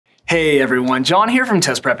Hey everyone, John here from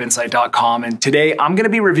testprepinsight.com, and today I'm going to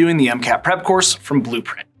be reviewing the MCAT prep course from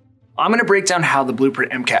Blueprint. I'm going to break down how the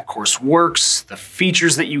Blueprint MCAT course works, the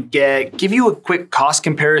features that you get, give you a quick cost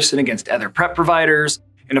comparison against other prep providers,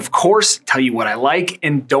 and of course, tell you what I like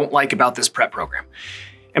and don't like about this prep program.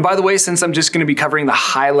 And by the way, since I'm just going to be covering the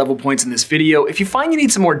high-level points in this video, if you find you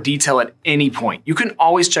need some more detail at any point, you can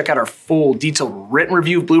always check out our full detailed written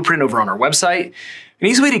review of Blueprint over on our website. An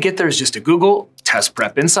easy way to get there is just to Google Test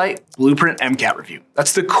Prep Insight Blueprint MCAT Review.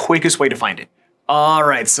 That's the quickest way to find it. All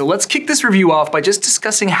right, so let's kick this review off by just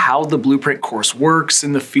discussing how the Blueprint course works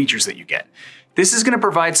and the features that you get. This is going to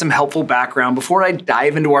provide some helpful background before I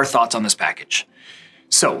dive into our thoughts on this package.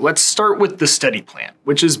 So let's start with the study plan,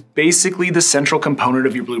 which is basically the central component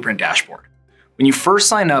of your Blueprint dashboard. When you first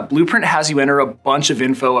sign up, Blueprint has you enter a bunch of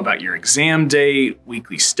info about your exam date,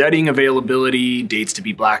 weekly studying availability, dates to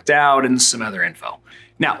be blacked out, and some other info.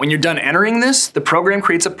 Now, when you're done entering this, the program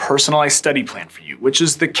creates a personalized study plan for you, which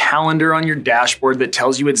is the calendar on your dashboard that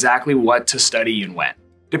tells you exactly what to study and when.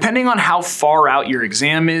 Depending on how far out your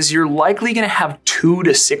exam is, you're likely going to have 2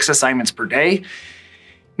 to 6 assignments per day.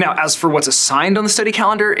 Now, as for what's assigned on the study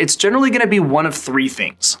calendar, it's generally going to be one of 3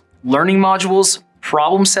 things: learning modules,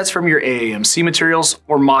 problem sets from your AAMC materials,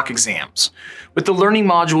 or mock exams, with the learning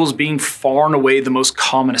modules being far and away the most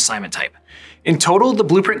common assignment type. In total, the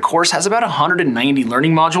Blueprint course has about 190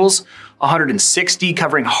 learning modules, 160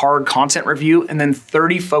 covering hard content review, and then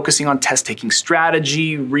 30 focusing on test-taking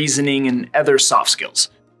strategy, reasoning, and other soft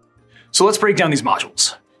skills. So let's break down these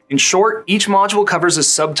modules. In short, each module covers a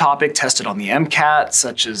subtopic tested on the MCAT,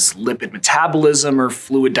 such as lipid metabolism or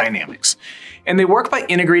fluid dynamics. And they work by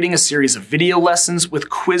integrating a series of video lessons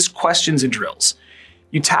with quiz questions and drills.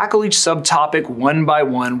 You tackle each subtopic one by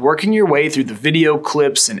one, working your way through the video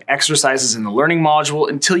clips and exercises in the learning module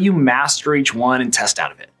until you master each one and test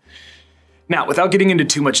out of it. Now, without getting into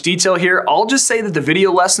too much detail here, I'll just say that the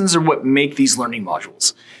video lessons are what make these learning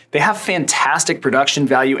modules. They have fantastic production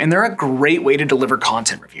value and they're a great way to deliver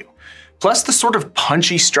content review. Plus, the sort of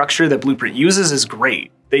punchy structure that Blueprint uses is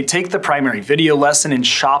great. They take the primary video lesson and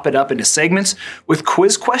chop it up into segments with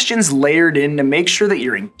quiz questions layered in to make sure that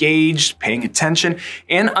you're engaged, paying attention,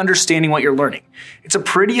 and understanding what you're learning. It's a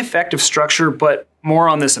pretty effective structure, but more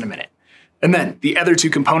on this in a minute. And then the other 2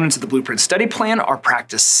 components of the Blueprint study plan are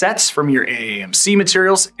practice sets from your AAMC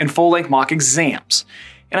materials and full-length mock exams.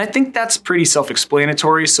 And I think that's pretty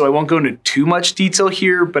self-explanatory, so I won't go into too much detail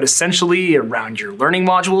here, but essentially around your learning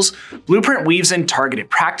modules, Blueprint weaves in targeted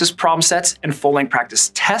practice problem sets and full-length practice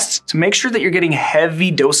tests to make sure that you're getting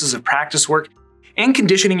heavy doses of practice work and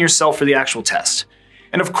conditioning yourself for the actual test.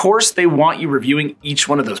 And of course, they want you reviewing each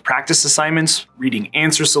one of those practice assignments, reading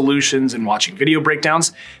answer solutions, and watching video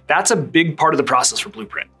breakdowns. That's a big part of the process for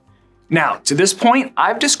Blueprint. Now, to this point,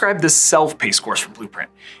 I've described the self-paced course from Blueprint.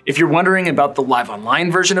 If you're wondering about the live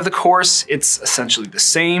online version of the course, it's essentially the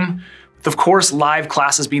same, with of course live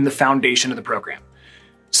classes being the foundation of the program.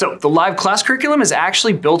 So the live class curriculum is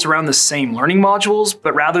actually built around the same learning modules,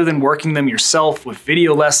 but rather than working them yourself with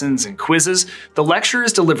video lessons and quizzes, the lecture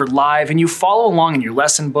is delivered live and you follow along in your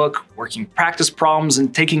lesson book, working practice problems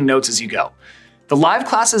and taking notes as you go. The live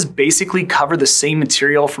classes basically cover the same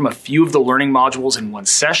material from a few of the learning modules in one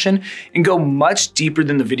session and go much deeper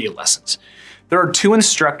than the video lessons. There are 2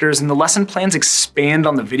 instructors and the lesson plans expand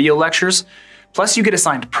on the video lectures. Plus you get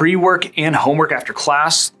assigned pre-work and homework after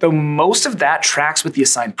class, though most of that tracks with the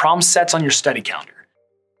assigned problem sets on your study calendar.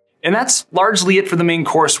 And that's largely it for the main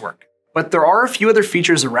coursework. But there are a few other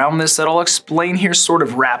features around this that I'll explain here sort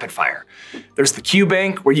of rapid fire. There's the Q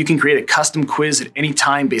bank, where you can create a custom quiz at any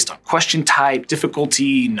time based on question type,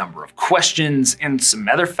 difficulty, number of questions, and some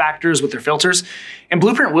other factors with their filters. And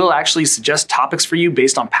Blueprint will actually suggest topics for you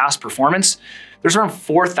based on past performance. There's around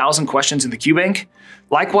 4,000 questions in the Q bank.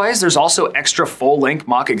 Likewise, there's also extra full-length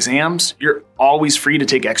mock exams. You're always free to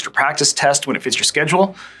take extra practice tests when it fits your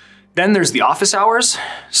schedule. Then there's the office hours.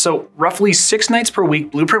 So roughly 6 nights per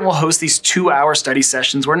week, Blueprint will host these 2-hour study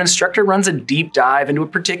sessions where an instructor runs a deep dive into a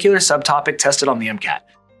particular subtopic tested on the MCAT.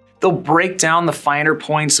 They'll break down the finer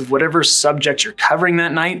points of whatever subject you're covering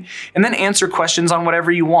that night and then answer questions on whatever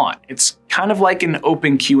you want. It's kind of like an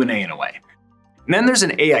open Q&A in a way. And then there's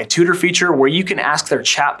an AI tutor feature where you can ask their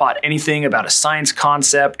chatbot anything about a science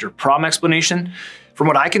concept or problem explanation. From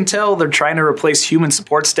what I can tell, they're trying to replace human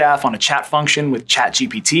support staff on a chat function with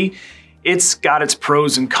ChatGPT. It's got its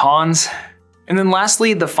pros and cons. And then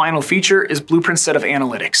lastly, the final feature is Blueprint's set of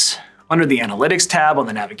analytics. Under the Analytics tab on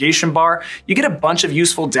the navigation bar, you get a bunch of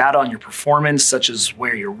useful data on your performance, such as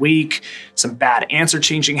where you're weak, some bad answer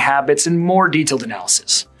changing habits, and more detailed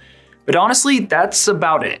analysis. But honestly, that's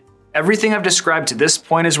about it. everything I've described to this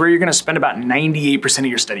point is where you're gonna spend about 98% of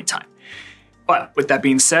your study time. But with that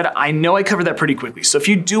being said, I know I covered that pretty quickly. So if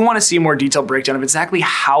you do want to see a more detailed breakdown of exactly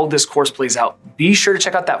how this course plays out, be sure to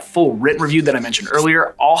check out that full written review that I mentioned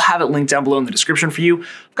earlier. I'll have it linked down below in the description for you.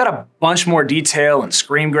 I've got a bunch more detail and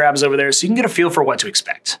screen grabs over there so you can get a feel for what to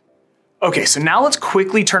expect. Okay, so now let's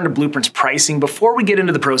quickly turn to Blueprint's pricing before we get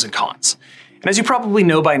into the pros and cons. And as you probably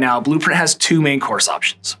know by now, Blueprint has two main course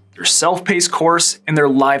options: their self-paced course and their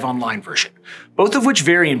live online version, both of which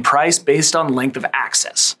vary in price based on length of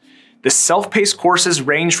access. The self-paced courses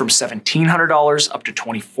range from $1,700 up to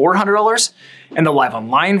 $2,400, and the live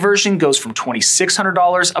online version goes from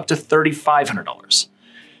 $2,600 up to $3,500.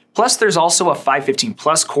 Plus, there's also a 515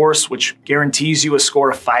 Plus course, which guarantees you a score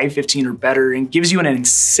of 515 or better and gives you an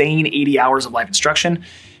insane 80 hours of live instruction.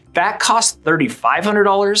 That costs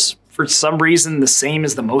 $3,500, for some reason the same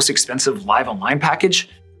as the most expensive live online package.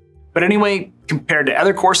 But anyway, compared to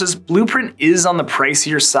other courses, Blueprint is on the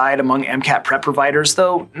pricier side among MCAT prep providers,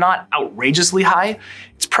 though not outrageously high.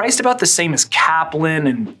 It's priced about the same as Kaplan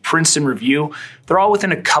and Princeton Review. They're all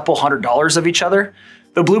within a couple $100s of each other.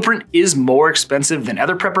 Though Blueprint is more expensive than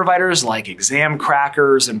other prep providers like Exam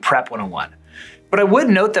Crackers and Prep 101. But I would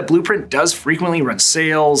note that Blueprint does frequently run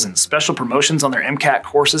sales and special promotions on their MCAT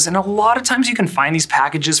courses, and a lot of times you can find these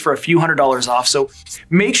packages for a few $100s off, so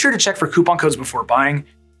make sure to check for coupon codes before buying.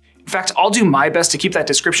 In fact, I'll do my best to keep that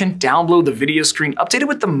description down below the video screen updated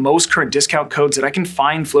with the most current discount codes that I can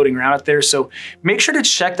find floating around out there, so make sure to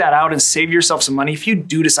check that out and save yourself some money if you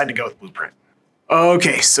do decide to go with Blueprint.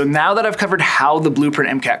 Okay, so now that I've covered how the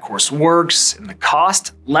Blueprint MCAT course works and the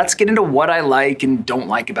cost, let's get into what I like and don't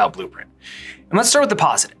like about Blueprint. And let's start with the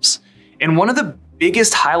positives. And one of the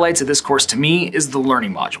biggest highlights of this course to me is the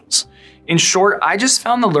learning modules. In short, I just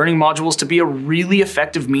found the learning modules to be a really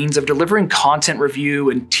effective means of delivering content review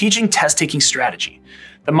and teaching test-taking strategy.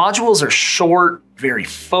 The modules are short, very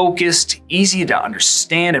focused, easy to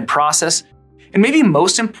understand and process, and maybe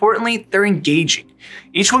most importantly, they're engaging.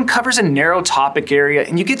 Each one covers a narrow topic area,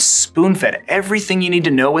 and you get spoon-fed everything you need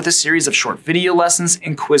to know with a series of short video lessons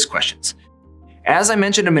and quiz questions. As I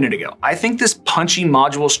mentioned a minute ago, I think this punchy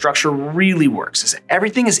module structure really works, as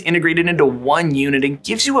everything is integrated into one unit and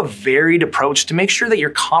gives you a varied approach to make sure that you're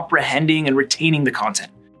comprehending and retaining the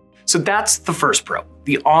content. So that's the first pro,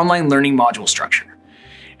 the online learning module structure.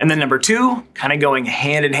 And then number two, kind of going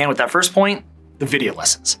hand in hand with that first point, the video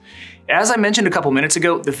lessons. As I mentioned a couple minutes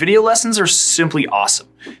ago, the video lessons are simply awesome.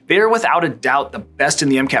 They are without a doubt the best in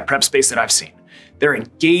the MCAT prep space that I've seen. They're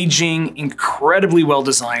engaging, incredibly well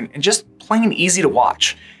designed, and just plain easy to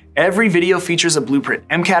watch. Every video features a Blueprint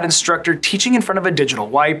MCAT instructor teaching in front of a digital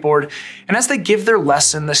whiteboard, and as they give their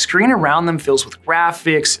lesson, the screen around them fills with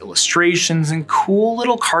graphics, illustrations, and cool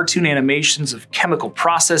little cartoon animations of chemical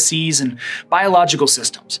processes and biological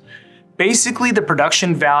systems. Basically, the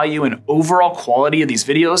production value and overall quality of these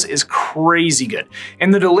videos is crazy good,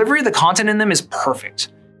 and the delivery of the content in them is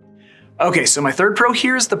perfect. Okay, so my third pro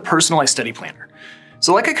here is the personalized study planner.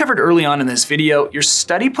 So like I covered early on in this video, your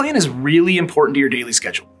study plan is really important to your daily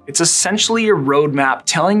schedule. It's essentially your roadmap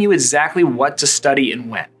telling you exactly what to study and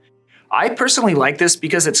when. I personally like this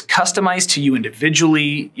because it's customized to you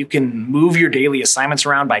individually. You can move your daily assignments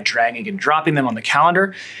around by dragging and dropping them on the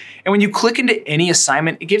calendar. And when you click into any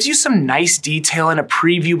assignment, it gives you some nice detail and a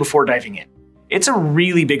preview before diving in. It's a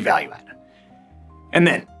really big value add. And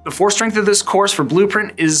then, the fourth strength of this course for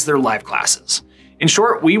Blueprint is their live classes. In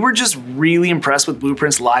short, we were just really impressed with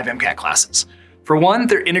Blueprint's live MCAT classes. For one,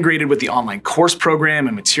 they're integrated with the online course program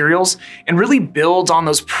and materials and really build on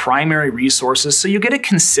those primary resources so you get a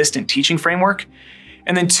consistent teaching framework.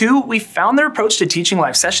 And then two, we found their approach to teaching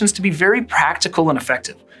live sessions to be very practical and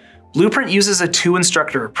effective. Blueprint uses a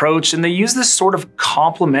two-instructor approach, and they use this sort of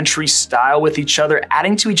complementary style with each other,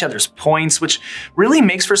 adding to each other's points, which really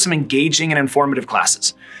makes for some engaging and informative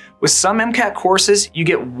classes. With some MCAT courses, you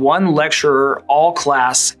get one lecturer all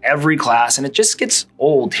class, every class, and it just gets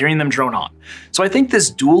old hearing them drone on. So I think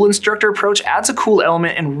this dual instructor approach adds a cool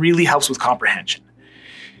element and really helps with comprehension.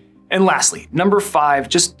 And lastly, number 5,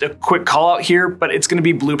 just a quick call out here, but it's gonna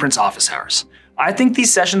be Blueprint's office hours. I think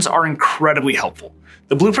these sessions are incredibly helpful.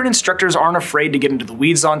 The Blueprint instructors aren't afraid to get into the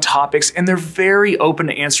weeds on topics, and they're very open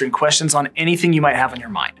to answering questions on anything you might have on your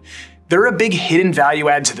mind. They're a big hidden value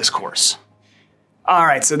add to this course. All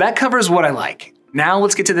right, so that covers what I like. Now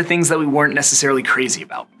let's get to the things that we weren't necessarily crazy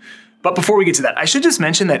about. But before we get to that, I should just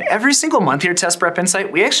mention that every single month here at Test Prep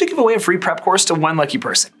Insight, we actually give away a free prep course to one lucky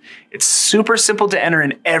person. It's super simple to enter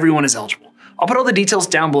and everyone is eligible. I'll put all the details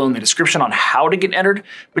down below in the description on how to get entered,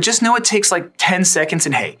 but just know it takes like 10 seconds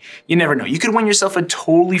and hey, you never know, you could win yourself a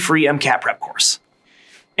totally free MCAT prep course.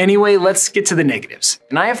 Anyway, let's get to the negatives,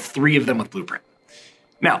 and I have 3 of them with Blueprint.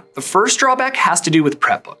 Now, the first drawback has to do with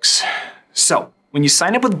prep books. So, when you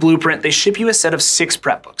sign up with Blueprint, they ship you a set of 6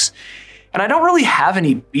 prep books. And I don't really have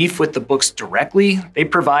any beef with the books directly. They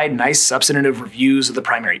provide nice substantive reviews of the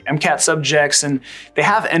primary MCAT subjects, and they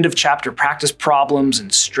have end-of-chapter practice problems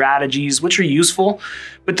and strategies, which are useful.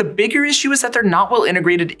 But the bigger issue is that they're not well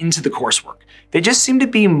integrated into the coursework. They just seem to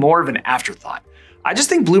be more of an afterthought. I just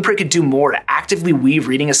think Blueprint could do more to actively weave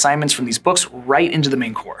reading assignments from these books right into the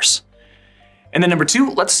main course. And then number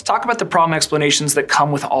 2, let's talk about the problem explanations that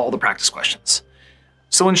come with all the practice questions.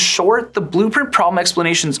 So in short, the Blueprint problem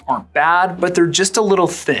explanations aren't bad, but they're just a little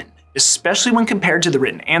thin, especially when compared to the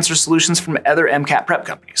written answer solutions from other MCAT prep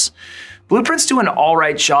companies. Blueprints do an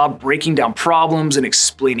alright job breaking down problems and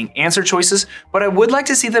explaining answer choices, but I would like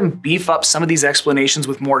to see them beef up some of these explanations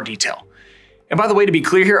with more detail. And by the way, to be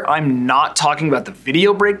clear here, I'm not talking about the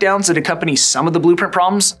video breakdowns that accompany some of the Blueprint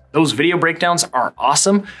problems. Those video breakdowns are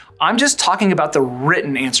awesome. I'm just talking about the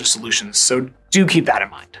written answer solutions, so do keep that in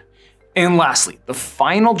mind. And lastly, the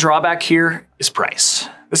final drawback here is price.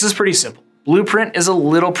 This is pretty simple. Blueprint is a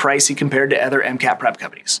little pricey compared to other MCAT prep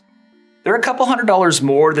companies. They're a couple $100s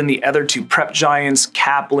more than the other 2 prep giants,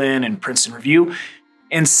 Kaplan and Princeton Review,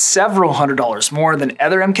 and several $100s more than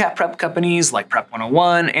other MCAT prep companies like Prep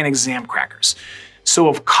 101 and Exam Crackers. So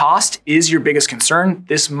if cost is your biggest concern,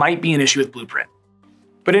 this might be an issue with Blueprint.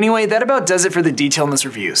 But anyway, that about does it for the detail in this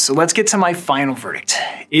review. So let's get to my final verdict.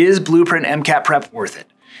 Is Blueprint MCAT prep worth it?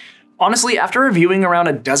 Honestly, after reviewing around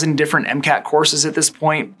a dozen different MCAT courses at this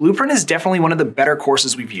point, Blueprint is definitely one of the better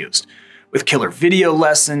courses we've used. With killer video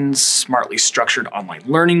lessons, smartly structured online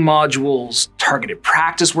learning modules, targeted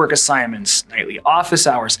practice work assignments, nightly office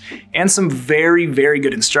hours, and some very, very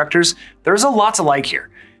good instructors, there's a lot to like here.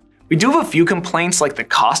 We do have a few complaints like the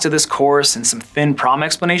cost of this course and some thin problem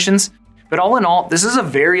explanations, but all in all, this is a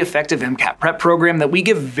very effective MCAT prep program that we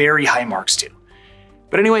give very high marks to.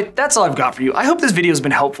 But anyway, that's all I've got for you. I hope this video has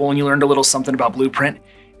been helpful and you learned a little something about Blueprint.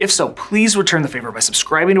 If so, please return the favor by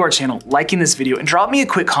subscribing to our channel, liking this video, and drop me a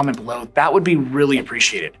quick comment below. That would be really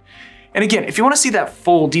appreciated. And again, if you want to see that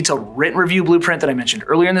full detailed written review Blueprint that I mentioned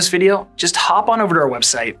earlier in this video, just hop on over to our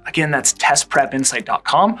website. Again, that's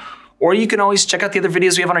testprepinsight.com, or you can always check out the other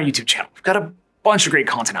videos we have on our YouTube channel. We've got a bunch of great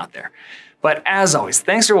content out there. But as always,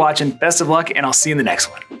 thanks for watching, best of luck, and I'll see you in the next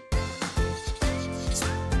one.